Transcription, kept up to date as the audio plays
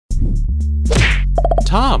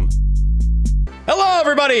Tom. Hello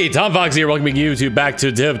everybody, Tom Fox here, welcoming you to Back to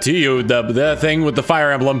you, the thing with the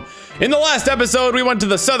fire emblem. In the last episode, we went to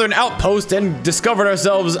the southern outpost and discovered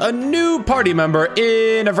ourselves a new party member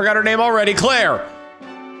in, I forgot her name already, Claire,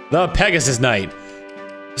 the Pegasus Knight.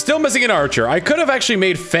 Still missing an archer. I could have actually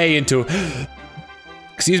made Faye into,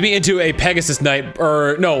 into a Pegasus Knight,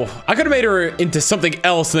 or no, I could have made her into something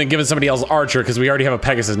else and then given somebody else archer because we already have a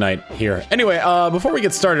Pegasus Knight here. Anyway, before we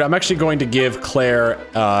get started, I'm actually going to give Claire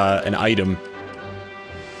an item.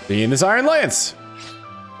 In this Iron Lance.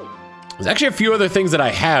 There's actually a few other things that I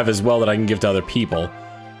have as well that I can give to other people.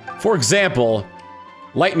 For example,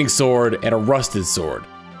 lightning sword and a rusted sword.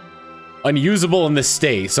 Unusable in this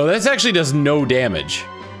state, so this actually does no damage.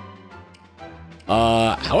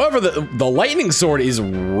 However, the lightning sword is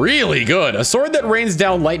really good. A sword that rains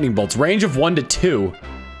down lightning bolts, range of 1 to 2.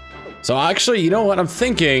 So actually, you know what I'm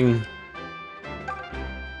thinking?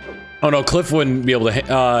 Oh no, Cliff wouldn't be able to.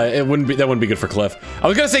 That wouldn't be good for Cliff. I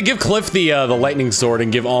was gonna say give Cliff the lightning sword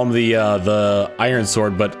and give Alm the iron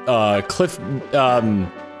sword, but Cliff,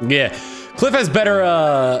 yeah, Cliff has better.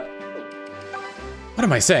 What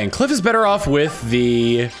am I saying? Cliff is better off with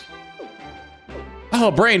the. Oh,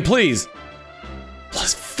 brain, please.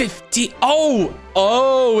 Plus 50. Oh,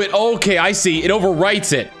 okay. I see. It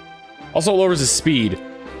overwrites it. Also lowers his speed.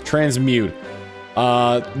 Transmute.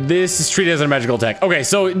 This is treated as a magical attack. Okay,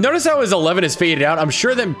 so notice how his 11 is faded out. I'm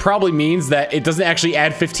sure that probably means that it doesn't actually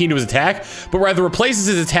add 15 to his attack, but rather replaces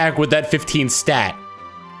his attack with that 15 stat.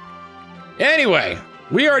 Anyway,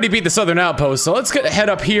 we already beat the southern outpost, so let's head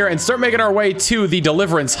up here and start making our way to the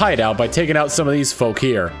Deliverance hideout by taking out some of these folk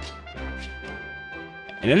here.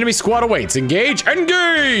 An enemy squad awaits. Engage!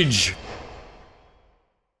 Engage!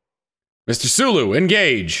 Mr. Sulu,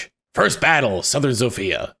 engage! First battle, Southern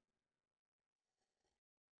Sophia.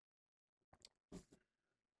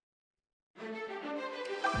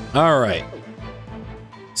 All right.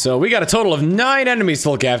 So we got a total of 9 enemies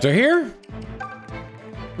to look after here.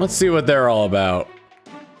 Let's see what they're all about.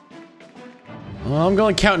 Well, I'm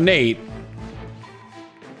going counting 8.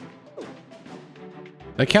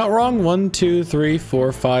 Did I count wrong? 1, 2, 3,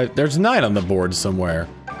 4, 5. There's 9 on the board somewhere.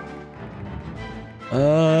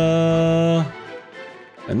 And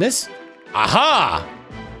this? Aha!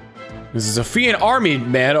 This is a Sophian army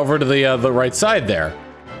man over to the right side there.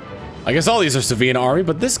 I guess all these are Sophian army,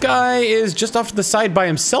 but this guy is just off to the side by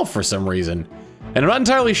himself for some reason. And I'm not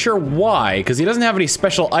entirely sure why, because he doesn't have any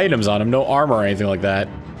special items on him, no armor or anything like that.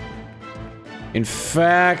 In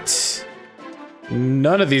fact,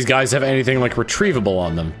 none of these guys have anything like retrievable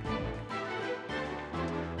on them.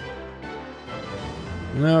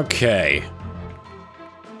 Okay.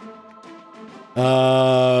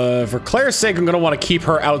 For Claire's sake, I'm gonna want to keep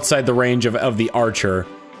her outside the range of the archer.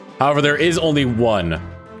 However, there is only one.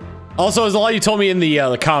 Also, as a lot of you told me in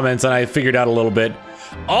the comments, and I figured out a little bit.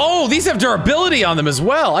 Oh, these have durability on them as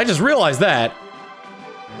well. I just realized that.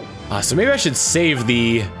 So maybe I should save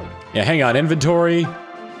the. Yeah, hang on. Inventory.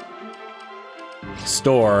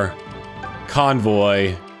 Store.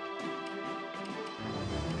 Convoy.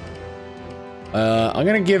 I'm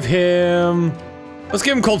gonna give him. Let's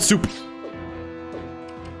give him cold soup.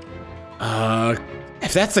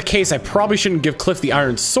 If that's the case, I probably shouldn't give Cliff the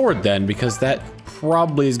iron sword then, because that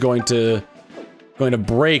probably is going to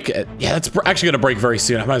break. Yeah, that's actually going to break very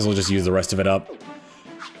soon. I might as well just use the rest of it up.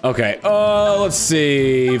 Okay, let's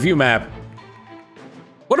see. View map.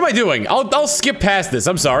 What am I doing? I'll skip past this.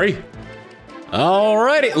 I'm sorry.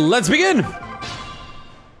 Alrighty, let's begin.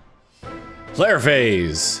 Player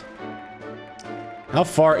phase. How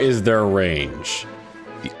far is their range?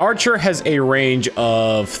 The archer has a range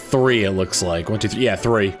of 3, it looks like. 1, 2, 3. Yeah,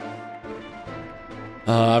 3.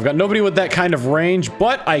 I've got nobody with that kind of range,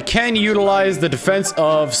 but I can utilize the defense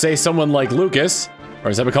of, say, someone like Lucas,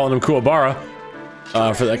 or as I've been calling him, Kuwabara,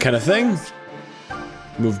 for that kind of thing.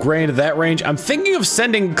 Move Gray into that range. I'm thinking of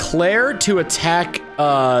sending Claire to attack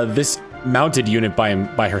this mounted unit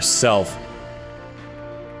by herself.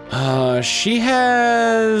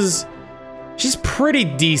 She's pretty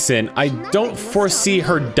decent. I don't foresee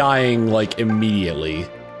her dying, like, immediately.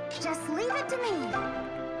 Just leave it to me.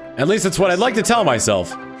 At least that's what I'd like to tell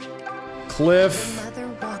myself. Cliff. Mother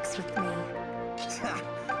walks with me.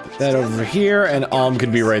 Put that over here, and Alm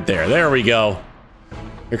could be right there. There we go.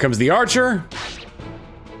 Here comes the archer.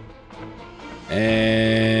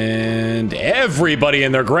 And everybody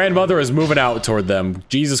and their grandmother is moving out toward them.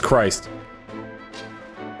 Jesus Christ.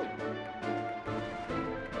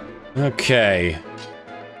 Okay.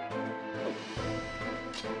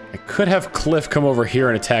 I could have Cliff come over here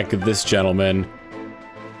and attack this gentleman.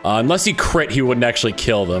 Unless he crit, he wouldn't actually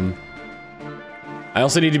kill them. I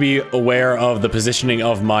also need to be aware of the positioning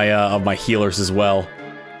of my healers as well.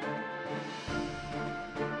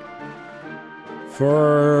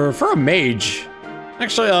 For a mage,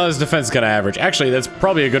 actually, his defense is kind of average. Actually, that's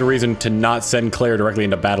probably a good reason to not send Claire directly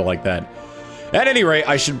into battle like that. At any rate,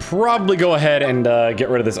 I should probably go ahead and get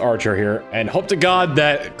rid of this archer here, and hope to God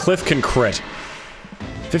that Cliff can crit.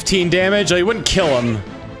 15 damage. I wouldn't kill him.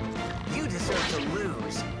 You deserve to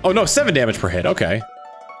lose. Oh no, 7 damage per hit. Okay.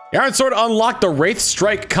 The Iron Sword unlocked the Wraith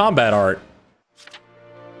Strike combat art.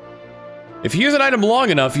 If you use an item long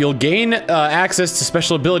enough, you'll gain access to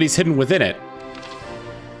special abilities hidden within it.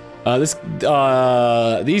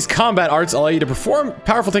 These combat arts allow you to perform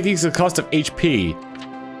powerful techniques at the cost of HP.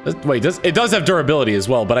 Wait, it does have durability as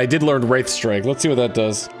well, but I did learn Wraith Strike. Let's see what that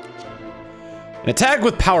does. An attack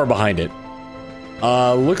with power behind it.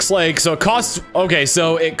 Looks like, so it costs, okay,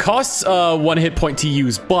 so it costs 1 hit point to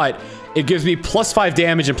use, but it gives me +5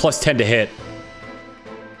 damage and +10 to hit.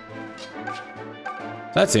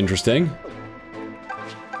 That's interesting.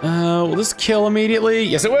 Will this kill immediately?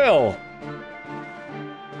 Yes, it will!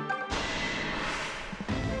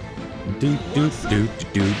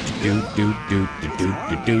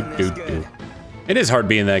 It is hard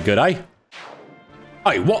being that good,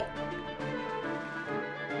 what?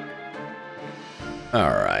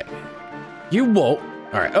 Alright. You won't.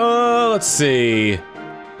 Alright, let's see.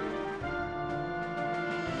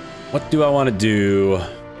 What do I want to do?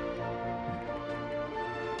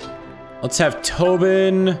 Let's have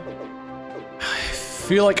Tobin. I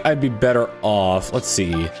feel like I'd be better off. Let's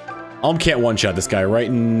see. Alm can't one-shot this guy, right?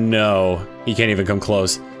 No. He can't even come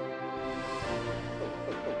close.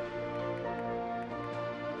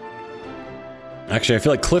 Actually, I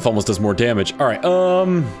feel like Cliff almost does more damage. Alright,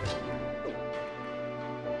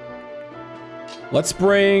 let's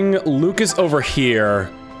bring Lucas over here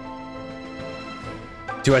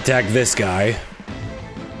to attack this guy.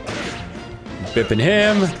 Bipping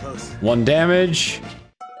him. 1 damage.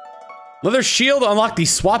 Leather shield unlock the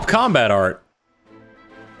swap combat art.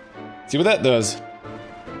 See what that does.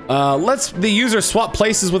 Lets the user swap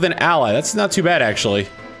places with an ally. That's not too bad, actually.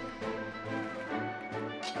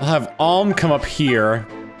 I'll have Alm come up here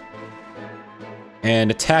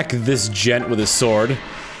and attack this gent with his sword.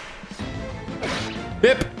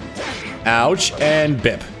 Bip. Ouch, and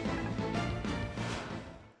bip.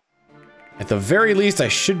 At the very least, I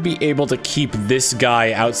should be able to keep this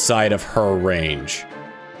guy outside of her range.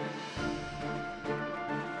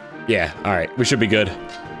 Yeah, alright, we should be good.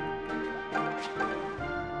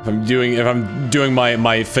 If I'm doing my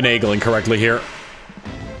finagling correctly here.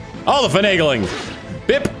 Oh, the finagling!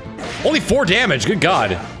 Bip! Only 4 damage, good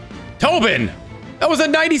god. Tobin! That was a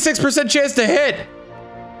 96% chance to hit!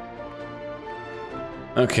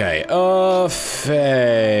 Okay,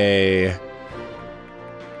 Faye.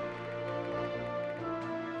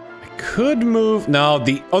 I could move, no,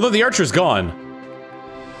 although the archer's gone.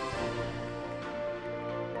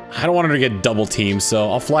 I don't want her to get double teamed,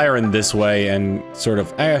 so I'll fly her in this way and sort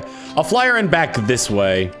of, I'll fly her in back this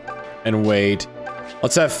way and wait.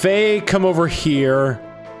 Let's have Faye come over here.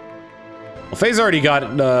 Well, Faye's already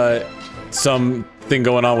got something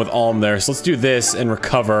going on with Alm there, so let's do this and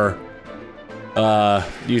recover.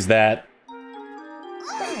 Use that.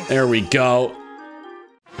 There we go.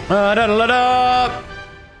 Da-da-da-da!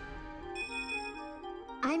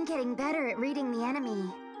 I'm getting better at reading the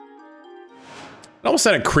enemy. It almost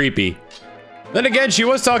sounded creepy. Then again, she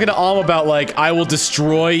was talking to Alm about, like, I will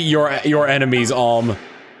destroy your enemies, Alm.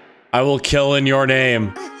 I will kill in your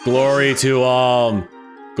name. Glory to Alm.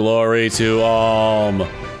 Glory to Alm.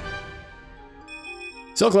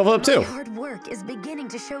 Silk level up too. Hard work is beginning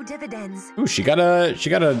to show dividends. Ooh, she got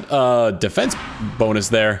a defense bonus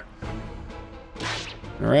there.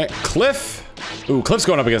 All right, Cliff. Ooh, Cliff's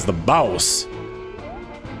going up against the boss.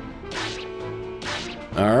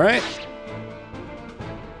 All right.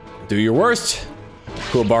 Do your worst.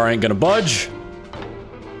 Cool bar ain't gonna budge.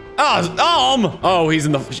 Ah, Alm! Oh, he's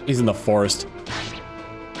in the forest.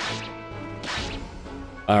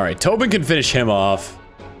 All right, Tobin can finish him off.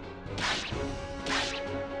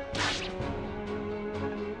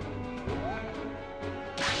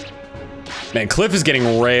 Man, Cliff is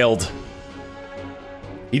getting railed.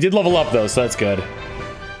 He did level up though, so that's good.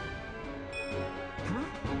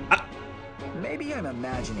 Maybe I'm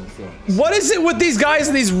imagining things. What is it with these guys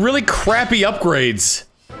and these really crappy upgrades?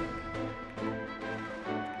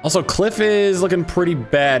 Also, Cliff is looking pretty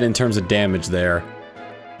bad in terms of damage there.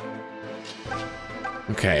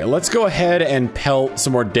 Okay, let's go ahead and pelt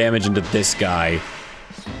some more damage into this guy.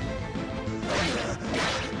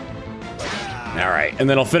 Alright, and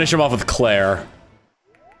then I'll finish him off with Claire.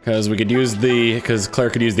 Because Claire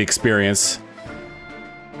could use the experience.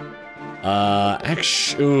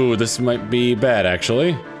 Ooh, this might be bad,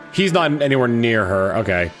 actually. He's not anywhere near her.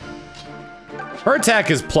 Okay. Her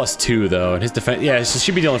attack is +2, though, and his defense... Yeah, so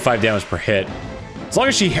she'd be dealing 5 damage per hit. As long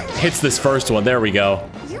as she hits this first one. There we go.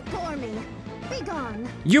 You bore me. Be gone.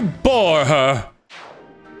 You bore her.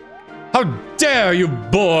 How dare you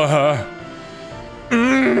bore her.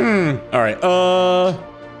 Alright,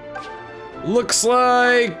 looks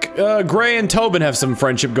like, Gray and Tobin have some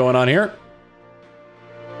friendship going on here.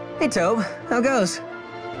 Hey, Tobe. How goes?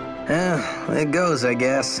 It goes, I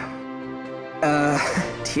guess.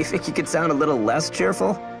 Do you think you could sound a little less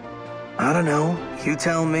cheerful? I don't know. You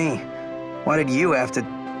tell me. Why did you have to...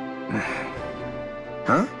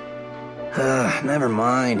 Huh? Never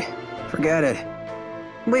mind. Forget it.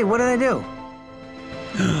 Wait, what did I do?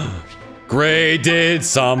 Gray did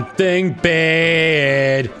something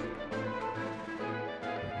bad.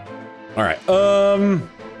 Alright,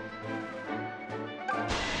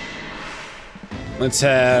 let's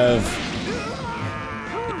have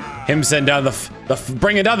him send down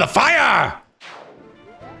bringing down the fire!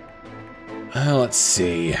 Let's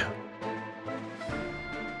see.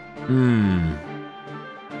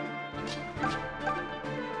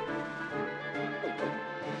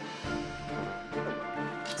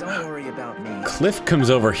 Don't worry about me. Cliff comes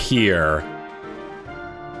over here.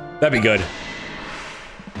 That'd be good.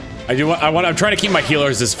 I'm trying to keep my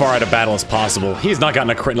healers as far out of battle as possible. He's not gotten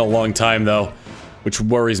a crit in a long time, though, which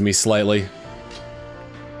worries me slightly.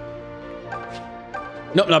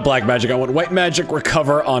 Nope, not black magic. I want white magic.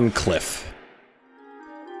 Recover on Cliff.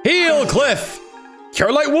 Heal, Cliff!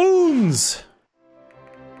 Cure light wounds!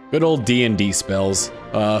 Good old D&D spells.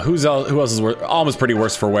 Who else is worse? Alm is pretty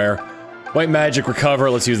worse for wear. White magic, recover.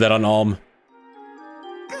 Let's use that on Alm.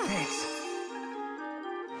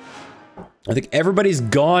 I think everybody's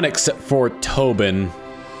gone except for Tobin.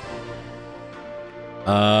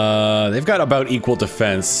 They've got about equal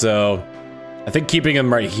defense, so I think keeping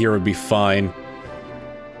them right here would be fine.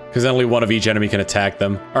 Because only one of each enemy can attack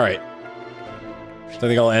them. Alright. So I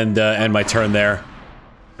think I'll end my turn there.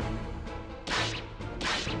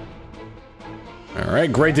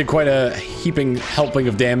 Alright, Gray did quite a helping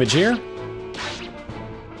of damage here.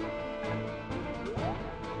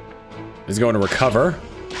 He's going to recover.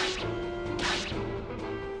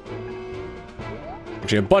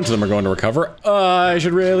 Actually, a bunch of them are going to recover. I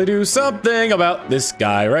should really do something about this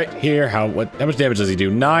guy right here. How much damage does he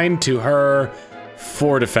do? 9 to her,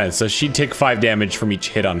 4 defense. So she'd take 5 damage from each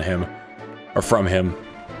hit on him. Or from him.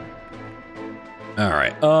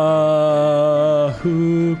 Alright.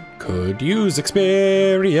 Who could use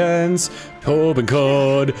experience? Tobin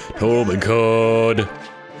could. Tobin could.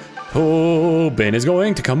 Tobin is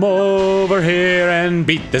going to come over here and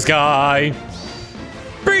beat this guy.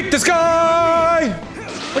 Beat this guy!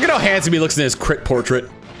 Look at how handsome he looks in his crit portrait.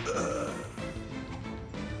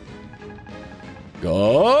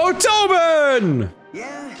 Go, Tobin!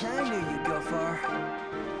 Yeah, I knew you'd go far.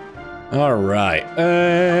 All right,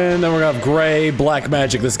 and then we're gonna have Gray black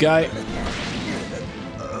magic this guy.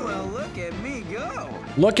 Well, look at me go.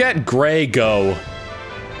 Look at Gray go.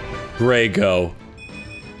 Gray go.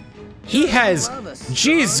 He has,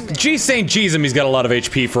 geez St. Jeezum, he's got a lot of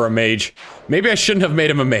HP for a mage. Maybe I shouldn't have made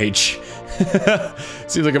him a mage.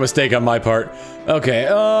 Seems like a mistake on my part. Okay,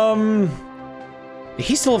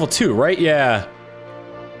 he's still level 2, right? Yeah.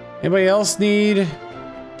 Anybody else need?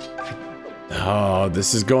 Oh,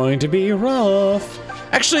 this is going to be rough.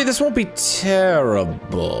 Actually, this won't be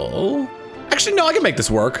terrible. Actually, no, I can make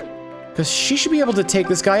this work. Because she should be able to take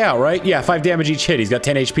this guy out, right? Yeah, 5 damage each hit. He's got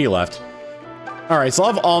 10 HP left. Alright, so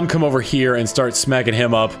I'll have Alm come over here and start smacking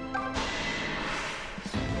him up.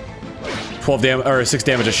 12 damage, or 6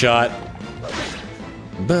 damage a shot.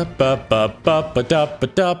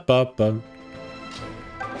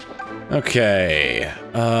 Okay.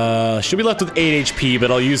 She'll be left with 8 HP,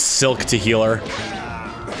 but I'll use Silk to heal her.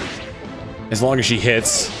 As long as she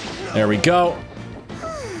hits. There we go.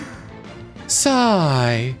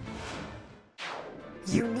 Sigh.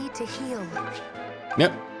 You need to heal.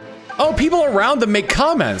 Yep. Oh, people around them make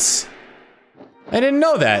comments. I didn't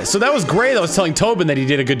know that. So that was Gray that was telling Tobin that he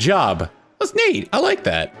did a good job. That's neat. I like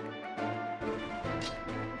that.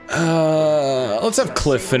 Let's have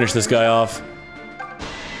Cliff finish this guy off.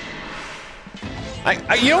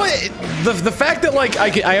 You know what? The fact that like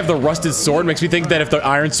I have the rusted sword makes me think that if the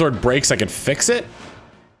iron sword breaks, I can fix it.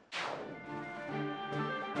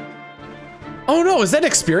 Oh no, is that an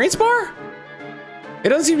experience bar? It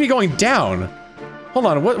doesn't seem to be going down. Hold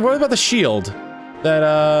on, what about the shield that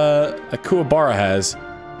Kuwabara has?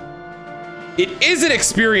 It is an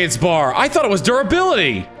experience bar. I thought it was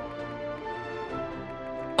durability.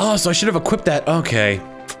 Oh, so I should have equipped that. Okay.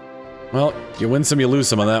 Well, you win some, you lose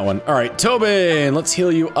some on that one. All right, Tobin, let's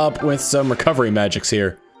heal you up with some recovery magics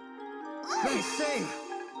here. Nice save.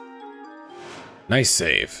 Nice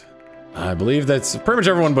save. I believe that's pretty much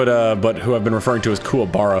everyone but who I've been referring to as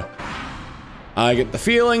Kuwabara. I get the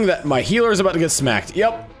feeling that my healer is about to get smacked.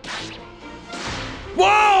 Yep.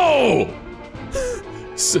 Whoa!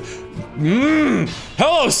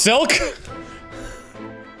 Hello, Silk.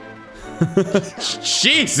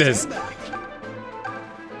 Jesus.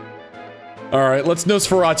 All right, let's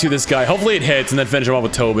Nosferatu this guy. Hopefully it hits and then finish him off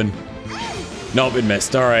with Tobin. Nope, it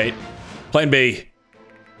missed. All right. Plan B.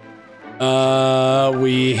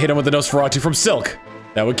 We hit him with the Nosferatu from Silk.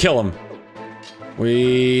 That would kill him.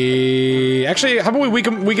 Actually, how about we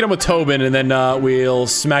weaken him with Tobin and then we'll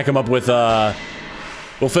smack him up with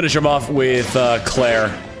we'll finish him off with Claire.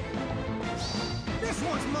 This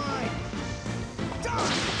one's mine.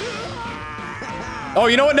 Oh,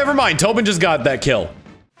 you know what? Never mind. Tobin just got that kill.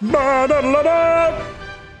 Is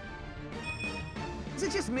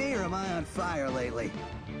it just me or am I on fire lately?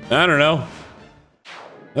 I don't know.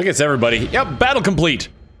 I think it's everybody. Yep, battle complete.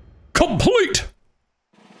 Complete!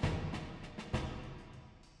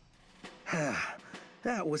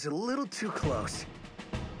 That was a little too close.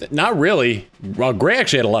 Not really. Well, Gray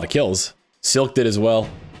actually had a lot of kills. Silk did as well.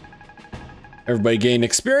 Everybody gained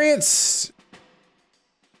experience.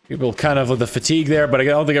 People kind of with the fatigue there, but I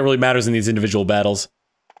don't think it really matters in these individual battles.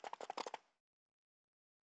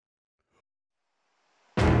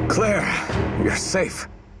 Claire, you're safe.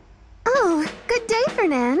 Oh, good day,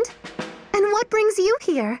 Fernand. And what brings you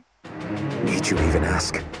here? Need you even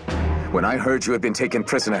ask? When I heard you had been taken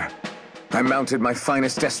prisoner, I mounted my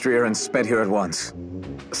finest destrier and sped here at once.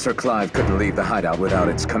 Sir Clive couldn't leave the hideout without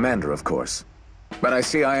its commander, of course. But I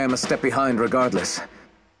see I am a step behind regardless.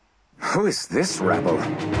 Who is this rabble?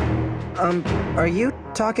 Are you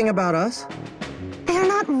talking about us? They are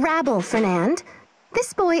not rabble, Fernand.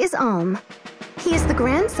 This boy is Alm. He is the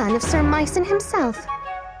grandson of Sir Myson himself.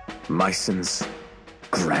 Myson's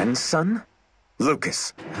grandson?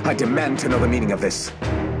 Lucas, I demand to know the meaning of this.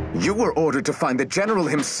 You were ordered to find the general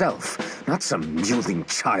himself, not some mewling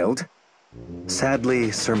child.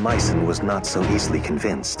 Sadly, Sir Myson was not so easily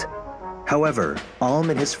convinced. However, Alm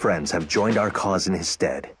and his friends have joined our cause in his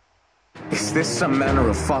stead. Is this some manner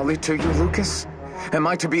of folly to you, Lucas? Am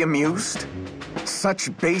I to be amused?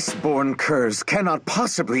 Such base-born curs cannot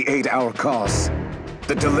possibly aid our cause.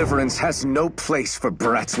 The Deliverance has no place for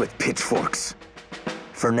brats with pitchforks.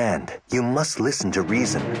 Fernand, you must listen to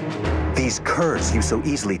reason. These curs you so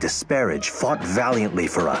easily disparage fought valiantly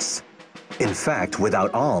for us. In fact,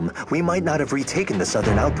 without Alm, we might not have retaken the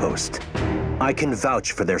southern outpost. I can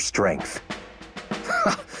vouch for their strength.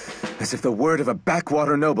 As if the word of a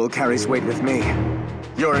backwater noble carries weight with me.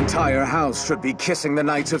 Your entire house should be kissing the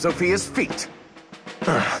Knights of Sophia's feet.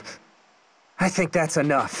 I think that's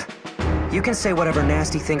enough. You can say whatever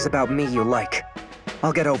nasty things about me you like.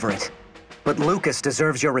 I'll get over it. But Lucas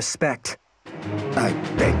deserves your respect. I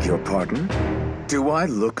beg your pardon? Do I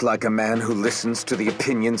look like a man who listens to the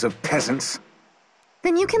opinions of peasants?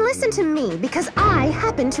 Then you can listen to me because I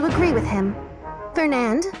happen to agree with him.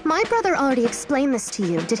 Fernand, my brother already explained this to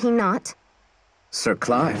you, did he not? Sir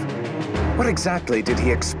Clive? What exactly did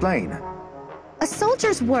he explain? A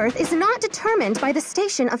soldier's worth is not determined by the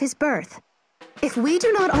station of his birth. If we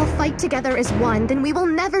do not all fight together as one, then we will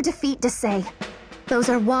never defeat Desai. Those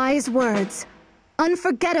are wise words.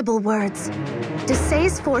 Unforgettable words.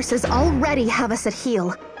 Desai's forces already have us at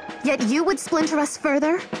heel. Yet you would splinter us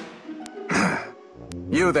further?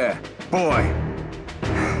 You there, boy.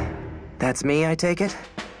 That's me, I take it?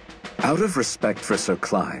 Out of respect for Sir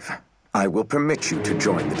Clive, I will permit you to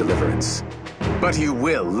join the Deliverance. But you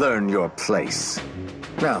will learn your place.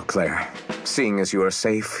 Now, Claire, seeing as you are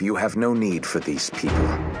safe, you have no need for these people.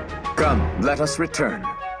 Come, let us return.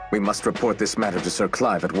 We must report this matter to Sir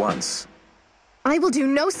Clive at once. I will do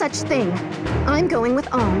no such thing. I'm going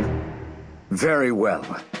with Alm. Very well.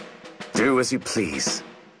 Do as you please.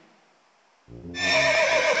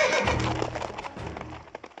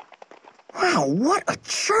 Wow, what a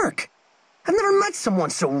jerk! I've never met someone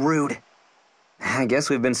so rude. I guess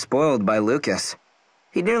we've been spoiled by Lucas.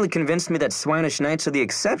 He nearly convinced me that swinish knights are the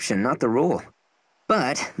exception, not the rule.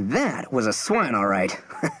 But that was a swine, all right.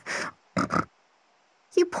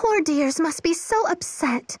 You poor dears must be so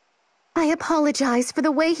upset. I apologize for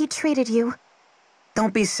the way he treated you.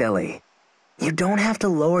 Don't be silly. You don't have to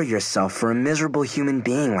lower yourself for a miserable human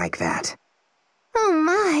being like that. Oh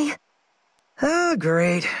my. Oh,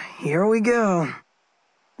 great. Here we go.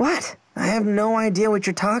 What? I have no idea what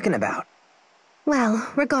you're talking about.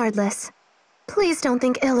 Well, regardless, please don't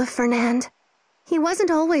think ill of Fernand. He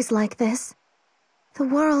wasn't always like this. The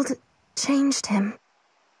world changed him.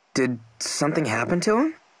 Did something happen to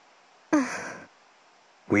him?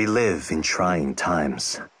 We live in trying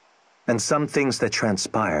times, and some things that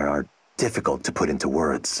transpire are difficult to put into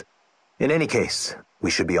words. In any case,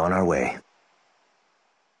 we should be on our way.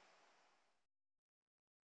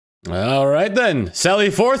 All right then,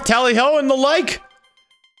 sally forth, tally ho, and the like.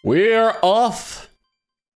 We're off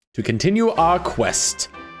to continue our quest.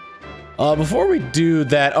 Before we do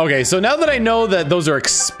that, okay, so now that I know that those are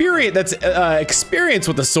experience, that's experience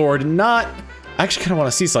with the sword, not. I actually kind of want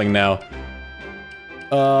to see something now.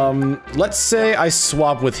 Let's say I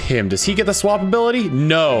swap with him. Does he get the swap ability?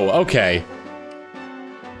 No. Okay.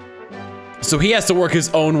 So he has to work his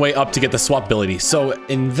own way up to get the swap ability. So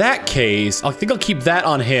in that case, I think I'll keep that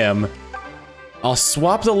on him. I'll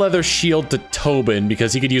swap the leather shield to Tobin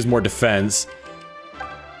because he could use more defense.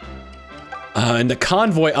 And the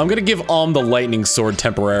convoy, I'm gonna give Alm the lightning sword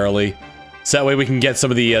temporarily. So that way we can get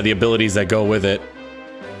some of the abilities that go with it.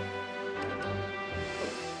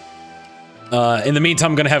 In the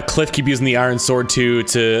meantime, I'm gonna have Cliff keep using the iron sword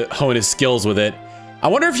to hone his skills with it. I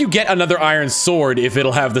wonder if you get another iron sword, if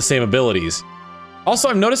it'll have the same abilities. Also,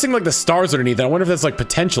 I'm noticing like the stars underneath it. I wonder if that's like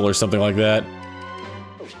potential or something like that.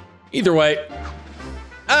 Either way,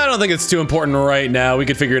 I don't think it's too important right now. We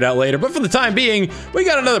could figure it out later. But for the time being, we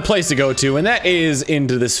got another place to go to, and that is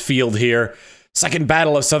into this field here. Second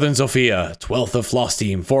Battle of Southern Sophia, 12th of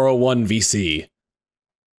Flossteam, 401 VC.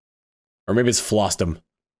 Or maybe it's Flostum.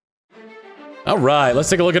 All right, let's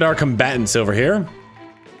take a look at our combatants over here.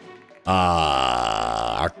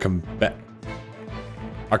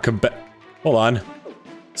 Hold on.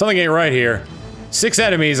 Something ain't right here. 6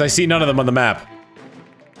 enemies, I see none of them on the map.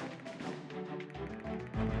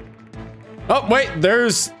 Oh, wait,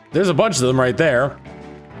 there's a bunch of them right there.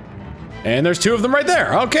 And there's 2 of them right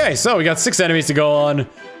there. Okay, so we got 6 enemies to go on.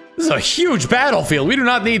 This is a huge battlefield. We do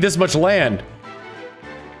not need this much land.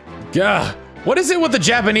 Gah. What is it with the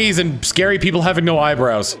Japanese and scary people having no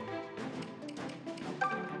eyebrows?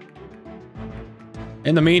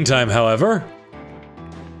 In the meantime, however,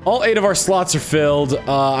 all 8 of our slots are filled.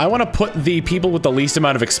 I want to put the people with the least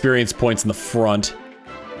amount of experience points in the front.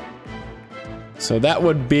 So that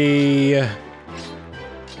would be...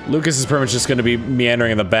 Lucas is pretty much just going to be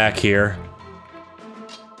meandering in the back here.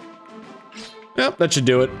 Yep, that should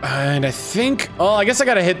do it. And I think... Oh, I guess I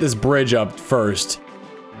gotta hit this bridge up first.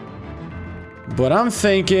 But I'm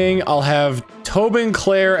thinking I'll have Tobin,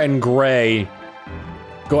 Claire, and Gray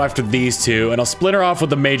go after these 2, and I'll split her off with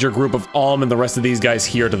the major group of Alm and the rest of these guys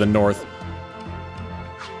here to the north.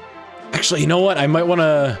 Actually, you know what? I might want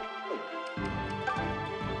to...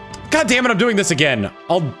 God damn it, I'm doing this again.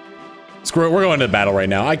 Screw it, we're going to battle right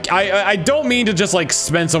now. I don't mean to just, like,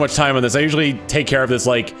 spend so much time on this. I usually take care of this,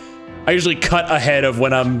 like... I usually cut ahead of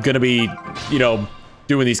when I'm gonna be, you know,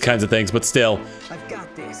 doing these kinds of things, but still. I've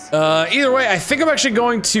got this. Either way, I think I'm actually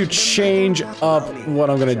going to change up what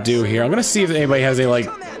I'm gonna do here. I'm gonna see if anybody has any, like,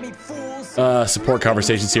 support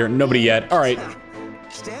conversations here. Nobody yet. Alright.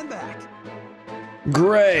 Stand back.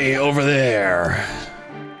 Gray over there.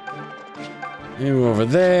 You over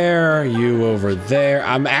there. You over there.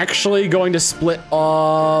 I'm actually going to split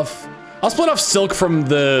off... I'll split off Silk from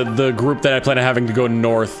the group that I plan on having to go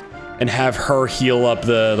north and have her heal up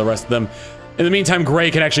the rest of them. In the meantime, Gray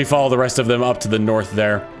can actually follow the rest of them up to the north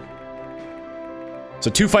there. So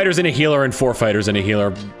 2 fighters and a healer and 4 fighters and a healer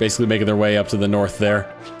basically making their way up to the north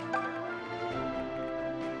there.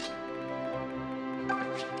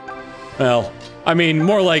 Well, I mean,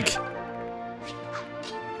 more like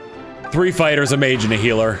 3 fighters, a mage, and a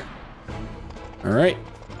healer. Alright.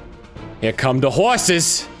 Here come the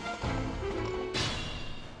horses.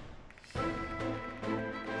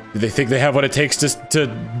 Do they think they have what it takes to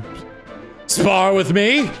spar with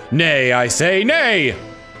me? Nay, I say, nay!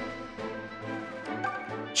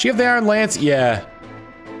 She have the Iron Lance? Yeah.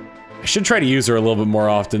 I should try to use her a little bit more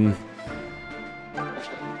often.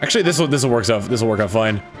 Actually, this will work out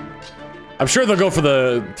fine. I'm sure they'll go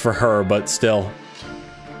for her, but still.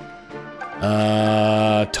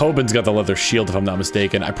 Tobin's got the leather shield, if I'm not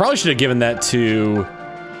mistaken. I probably should have given that to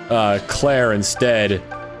Claire instead,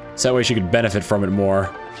 so that way she could benefit from it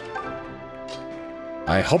more.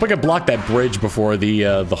 I hope I can block that bridge before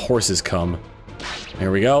the horses come.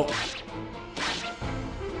 There we go.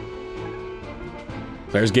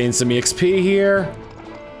 Claire's gained some EXP here.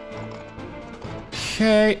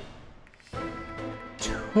 Okay.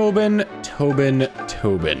 Tobin.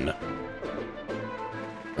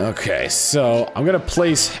 Okay, so I'm gonna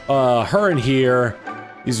place her in here.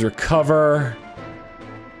 Use recover.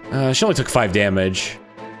 She only took 5 damage.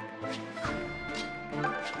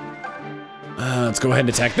 Let's go ahead and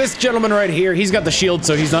attack this gentleman right here. He's got the shield,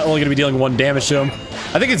 so he's not only going to be dealing 1 damage to him.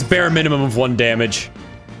 I think it's bare minimum of 1 damage.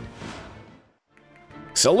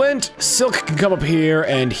 Excellent. Silk can come up here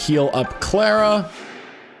and heal up Clara.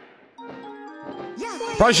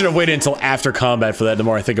 Probably should have waited until after combat for that, the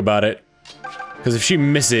more I think about it. Because if she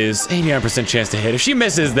misses, 89% chance to hit. If she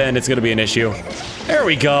misses, then it's going to be an issue. There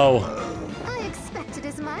we go. I expected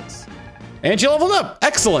as much. And she leveled up.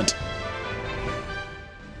 Excellent.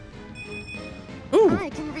 Ooh. I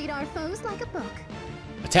can read our foes like a book.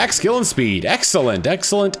 Attack, skill, and speed. Excellent,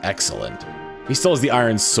 excellent, excellent. He still has the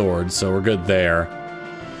iron sword, so we're good there.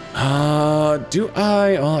 Do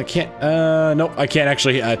I? Well, I can't. Nope, I can't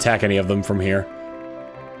actually attack any of them from here.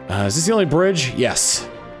 Is this the only bridge? Yes.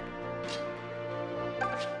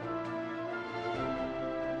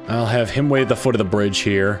 I'll have him wait at the foot of the bridge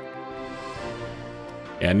here.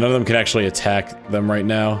 Yeah, none of them can actually attack them right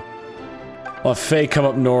now. I'll have Faye come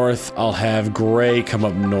up north. I'll have Gray come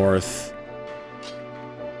up north.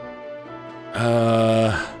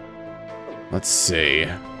 Let's see.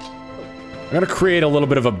 I'm gonna create a little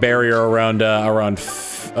bit of a barrier around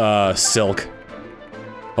Silk.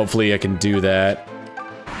 Hopefully I can do that.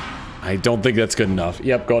 I don't think that's good enough.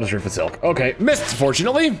 Yep, going straight for Silk. Okay, missed,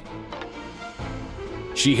 fortunately.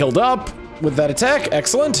 She healed up with that attack.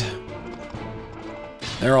 Excellent.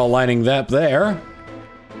 They're all lining that there.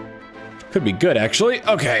 Could be good, actually.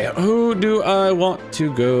 Okay, who do I want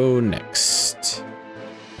to go next?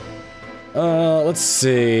 Let's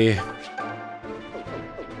see.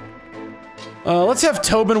 Let's have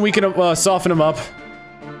Tobin. We can soften him up.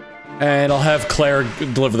 And I'll have Claire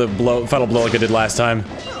deliver the final blow like I did last time.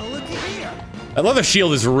 That leather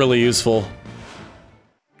shield is really useful.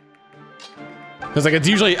 Because I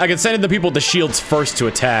could send in the people with the shields first to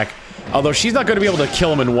attack. Although she's not going to be able to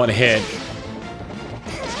kill him in 1 hit.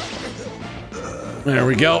 There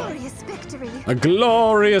we go. A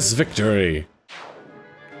glorious victory.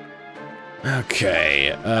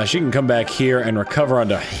 Okay, she can come back here and recover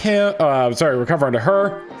onto him. Recover onto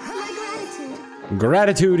her.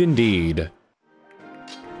 Gratitude indeed.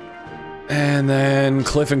 And then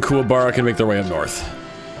Cliff and Kuwabara can make their way up north.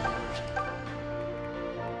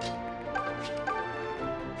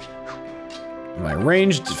 My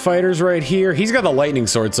ranged fighter's right here. He's got the lightning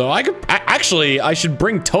sword, so I should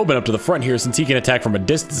bring Tobin up to the front here since he can attack from a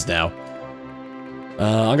distance now.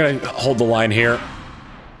 I'm gonna hold the line here.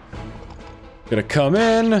 Gonna come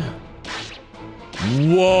in.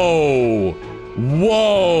 Whoa.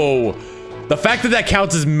 Whoa. The fact that that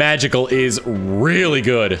counts as magical is really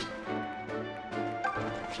good.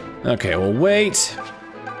 Okay, we'll wait.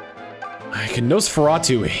 I can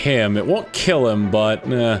Nosferatu him. It won't kill him, but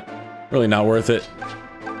really not worth it.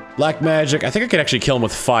 Black magic. I think I could actually kill him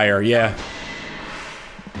with fire. Yeah.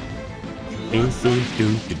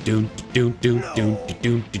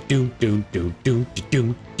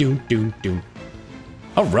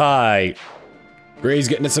 All right. Gray's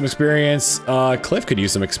getting some experience. Cliff could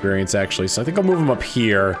use some experience actually, so I think I'll move him up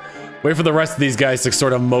here. Wait for the rest of these guys to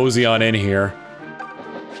sort of mosey on in here.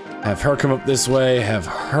 Have her come up this way. Have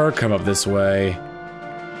her come up this way.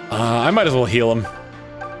 I might as well heal him.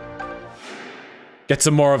 Get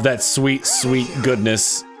some more of that sweet, sweet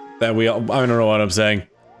goodness that I don't know what I'm saying.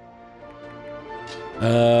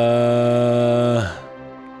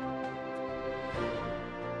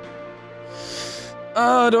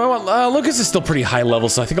 Do I want... Lucas is still pretty high level,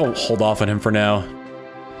 so I think I'll hold off on him for now.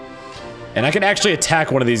 And I can actually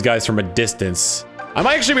attack one of these guys from a distance. I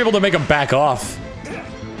might actually be able to make him back off.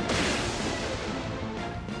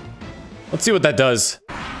 Let's see what that does.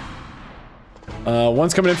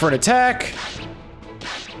 One's coming in for an attack.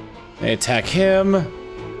 They attack him.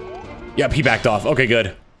 Yep, he backed off. Okay,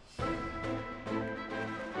 good.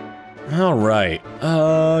 All right.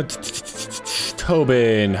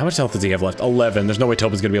 Tobin. How much health does he have left? 11. There's no way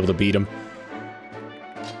Tobin's gonna be able to beat him.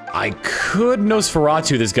 I could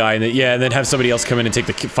Nosferatu this guy, and then have somebody else come in and take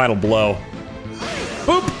the final blow.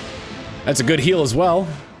 Boop! That's a good heal as well.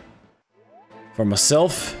 For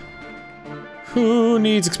myself. Who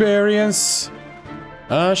needs experience?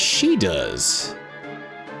 She does.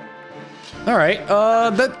 All right,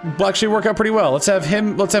 that will actually work out pretty well. Let's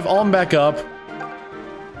have Alm back up.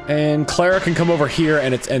 And Clara can come over here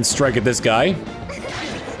and strike at this guy.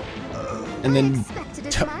 And then...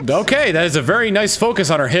 Okay, that is a very nice focus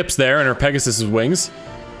on her hips there and her Pegasus's wings.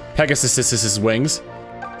 Pegasus's wings.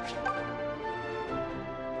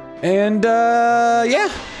 And,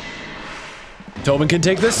 yeah. Tobin can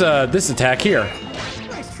take this attack here.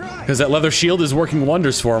 Because that leather shield is working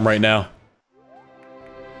wonders for him right now.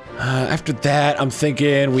 After that, I'm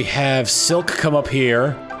thinking we have Silk come up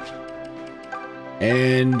here.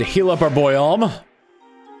 And heal up our boy Alm.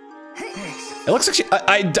 It looks like she,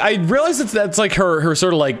 I realized that's like her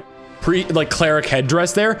sort of like cleric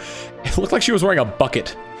headdress there. It looked like she was wearing a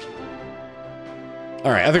bucket.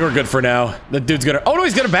 All right, I think we're good for now. The dude's gonna, oh no,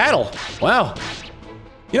 he's gonna battle. Wow.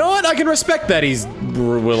 You know what? I can respect that he's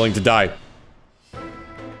willing to die.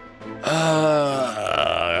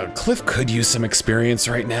 Cliff could use some experience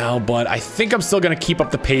right now, but I think I'm still gonna keep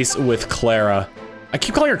up the pace with Clara. I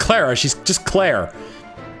keep calling her Clara, she's just Claire.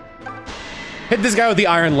 Hit this guy with the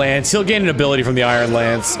Iron Lance. He'll gain an ability from the Iron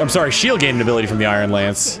Lance. I'm sorry, she'll gain an ability from the Iron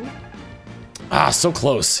Lance. Ah, so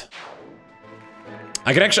close.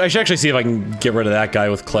 I should actually see if I can get rid of that guy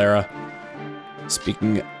with Clara.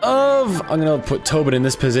 Speaking of, I'm gonna put Tobin in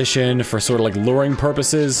this position for sort of like luring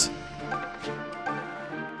purposes.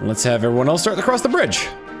 Let's have everyone else start to cross the bridge.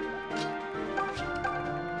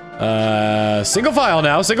 Single file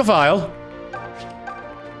now, single file.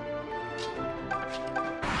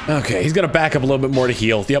 Okay, he's gonna back up a little bit more to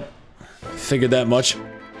heal. Yep, figured that much.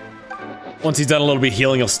 Once he's done a little bit of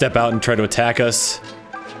healing, he'll step out and try to attack us.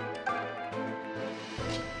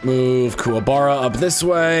 Move Kuwabara up this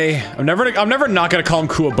way. I'm never not gonna call him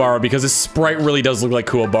Kuwabara because his sprite really does look like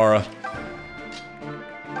Kuwabara.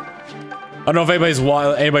 I don't know if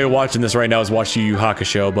anybody watching this right now has watched Yu Yu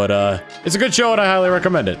Hakusho, but it's a good show and I highly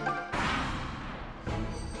recommend it.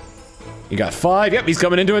 You got 5. Yep, he's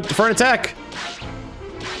coming into it for an attack.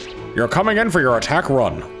 You're coming in for your attack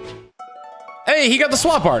run. Hey, he got the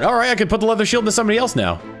swap art. All right, I can put the leather shield into somebody else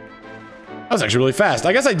now. That was actually really fast.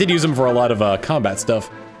 I guess I did use him for a lot of combat stuff.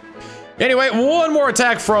 Anyway, one more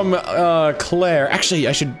attack from Claire. Actually,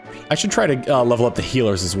 I should try to level up the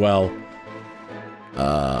healers as well.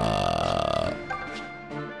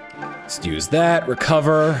 Let's use that.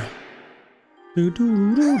 Recover.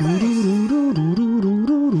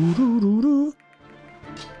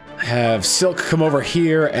 Have Silk come over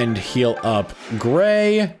here and heal up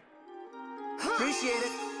Gray. Appreciate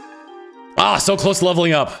it. Ah, so close to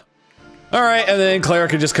leveling up. All right, and then Clara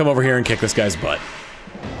can just come over here and kick this guy's butt.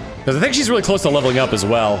 Because I think she's really close to leveling up as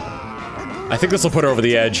well. I think this will put her over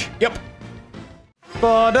the edge. Yep.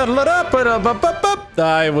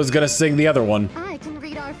 I was gonna sing the other one. I can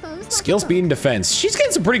read our foes. Skill, speed, and defense. She's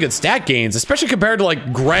getting some pretty good stat gains, especially compared to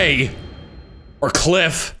like Gray or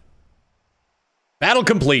Cliff. Battle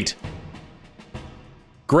complete.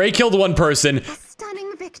 Gray killed one person.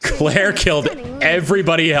 Stunning victory. Claire killed Stunning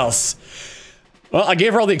everybody else. Well, I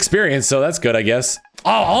gave her all the experience, so that's good, I guess.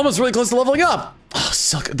 Oh, almost really close to leveling up. Oh,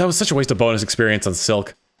 Silk. That was such a waste of bonus experience on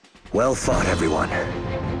Silk. Well fought, everyone.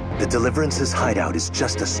 The Deliverance's hideout is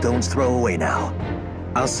just a stone's throw away now.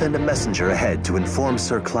 I'll send a messenger ahead to inform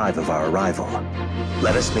Sir Clive of our arrival.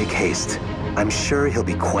 Let us make haste. I'm sure he'll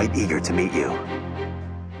be quite eager to meet you.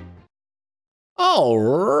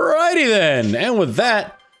 Alrighty then, and with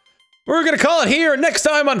that, we're gonna call it here. Next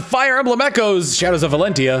time on Fire Emblem Echoes, Shadows of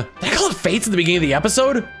Valentia. Did I call it Fates at the beginning of the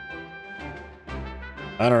episode?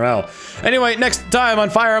 I don't know. Anyway, next time on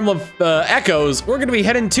Fire Emblem Echoes, we're gonna be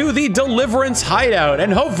heading to the Deliverance hideout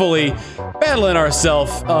and hopefully battling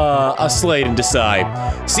ourselves a Slade and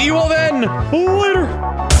Decide. See you all then.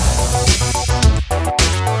 Later.